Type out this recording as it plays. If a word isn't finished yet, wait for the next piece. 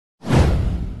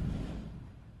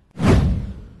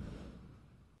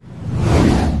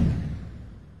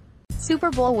Super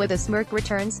Bowl with a smirk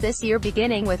returns this year,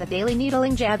 beginning with a daily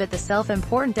needling jab at the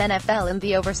self-important NFL and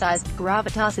the oversized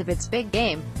gravitas of its big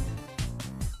game.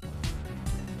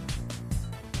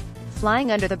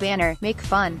 Flying under the banner, "Make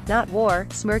fun, not war,"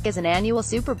 Smirk is an annual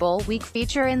Super Bowl week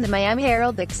feature in the Miami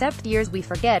Herald, except years we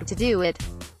forget to do it.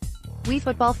 We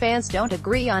football fans don't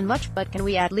agree on much, but can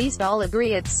we at least all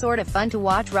agree it's sort of fun to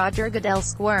watch Roger Goodell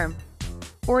squirm?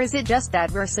 Or is it just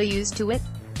that we're so used to it?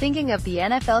 Thinking of the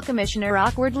NFL commissioner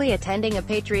awkwardly attending a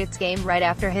Patriots game right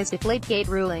after his Deflategate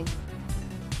ruling.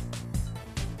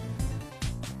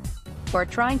 Or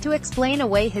trying to explain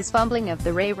away his fumbling of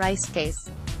the Ray Rice case.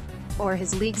 Or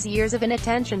his league's years of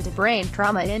inattention to brain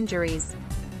trauma injuries.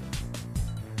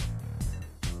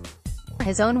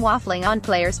 His own waffling on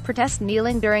players' protest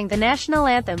kneeling during the national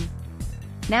anthem.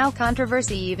 Now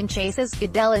controversy even chases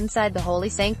Goodell inside the holy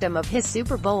sanctum of his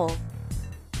Super Bowl.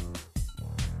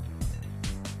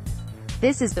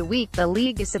 This is the week the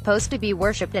league is supposed to be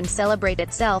worshipped and celebrate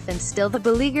itself, and still the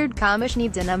beleaguered commish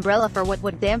needs an umbrella for what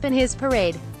would dampen his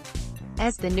parade.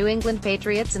 As the New England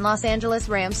Patriots and Los Angeles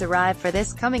Rams arrive for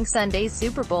this coming Sunday's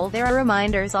Super Bowl, there are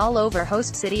reminders all over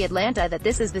host city Atlanta that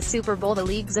this is the Super Bowl the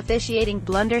league's officiating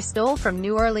blunder stole from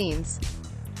New Orleans.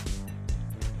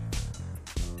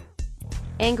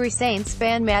 Angry Saints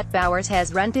fan Matt Bowers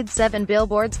has rented 7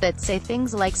 billboards that say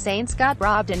things like "Saints got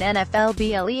robbed" and "NFL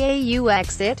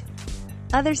BLEAUX it."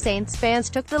 Other Saints fans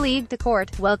took the league to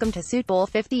court. "Welcome to Super Bowl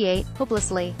 58,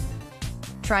 hopelessly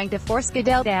trying to force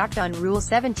Goodell to act on Rule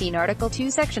 17 Article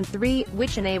 2 Section 3,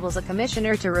 which enables a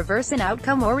commissioner to reverse an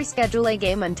outcome or reschedule a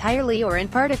game entirely or in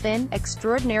part if an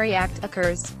extraordinary act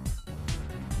occurs."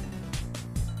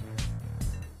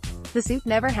 The suit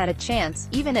never had a chance,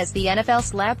 even as the NFL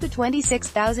slapped a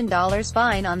 $26,000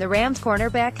 fine on the Rams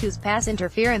cornerback whose pass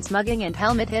interference, mugging and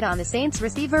helmet hit on the Saints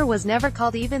receiver was never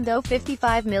called, even though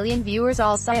 55 million viewers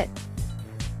all saw it.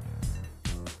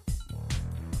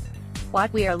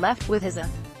 What we are left with is a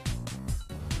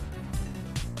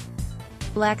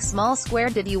black small square.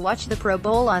 Did you watch the Pro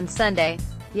Bowl on Sunday?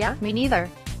 Yeah, me neither.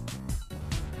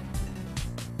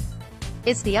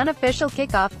 It's the unofficial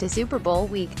kickoff to Super Bowl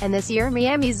week, and this year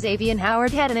Miami's Xavier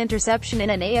Howard had an interception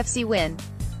in an AFC win.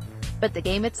 But the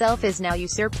game itself is now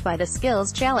usurped by the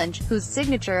Skills Challenge, whose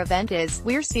signature event is,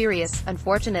 we're serious,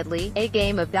 unfortunately, a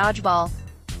game of dodgeball.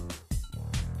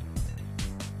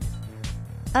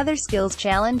 Other Skills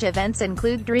Challenge events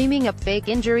include dreaming up fake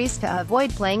injuries to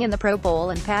avoid playing in the Pro Bowl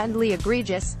and patently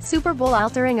egregious, Super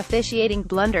Bowl-altering officiating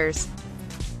blunders.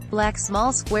 Black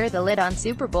small square. The lid on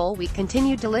Super Bowl week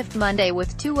continued to lift Monday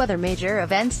with 2 other major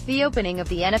events: the opening of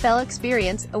the NFL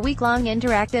Experience, a week-long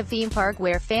interactive theme park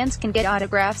where fans can get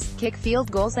autographs, kick field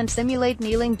goals and simulate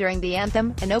kneeling during the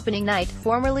anthem, and opening night,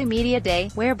 formerly Media Day,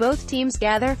 where both teams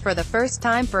gather for the first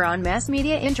time for en-masse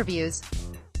media interviews.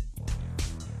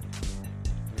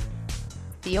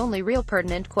 The only real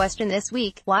pertinent question this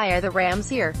week: why are the Rams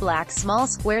here? Black small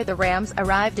square. The Rams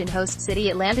arrived in host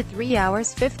city Atlanta 3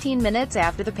 hours 15 minutes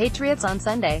after the Patriots on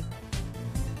Sunday.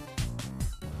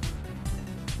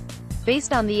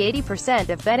 Based on the 80%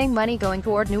 of betting money going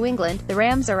toward New England, the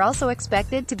Rams are also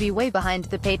expected to be way behind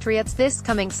the Patriots this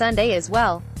coming Sunday as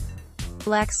well.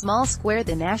 Black small square.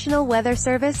 The National Weather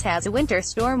Service has a winter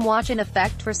storm watch in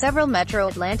effect for several metro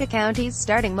Atlanta counties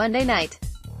starting Monday night.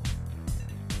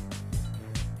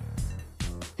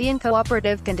 The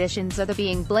uncooperative conditions are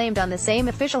being blamed on the same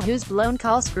official whose blown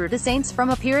call screwed the Saints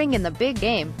from appearing in the big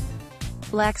game.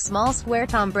 Black small square.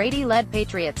 Tom Brady led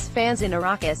Patriots fans in a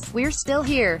raucous "We're still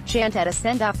here" chant at a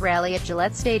send-off rally at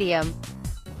Gillette Stadium.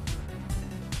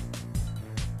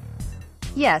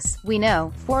 "Yes, we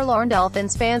know," forlorn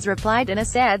Dolphins fans replied in a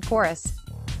sad chorus.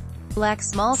 Black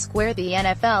small square. The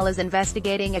NFL is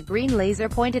investigating a green laser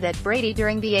pointed at Brady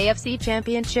during the AFC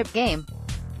Championship game.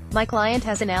 "My client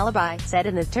has an alibi," said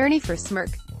an attorney for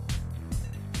Smirk.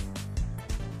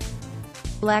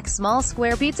 Black small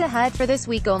square. Pizza Hut for this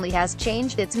week only has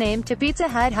changed its name to Pizza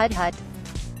Hut Hut Hut.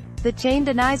 The chain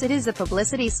denies it is a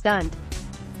publicity stunt.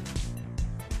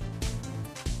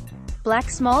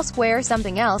 Black small square.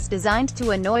 Something else designed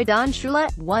to annoy Don Shula.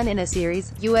 One in a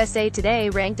series. USA Today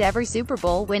ranked every Super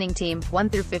Bowl winning team, 1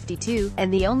 through 52,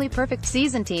 and the only perfect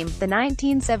season team, the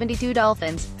 1972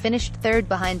 Dolphins, finished 3rd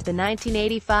behind the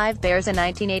 1985 Bears and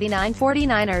 1989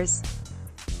 49ers.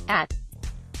 At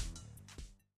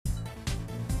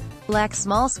Black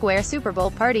small square. Super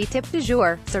Bowl party tip du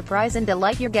jour: surprise and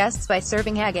delight your guests by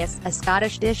serving haggis, a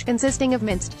Scottish dish consisting of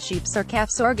minced sheep's or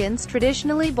calf's organs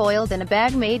traditionally boiled in a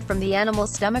bag made from the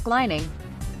animal's stomach lining.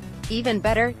 Even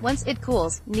better, once it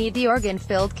cools, knead the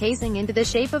organ-filled casing into the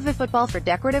shape of a football for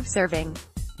decorative serving.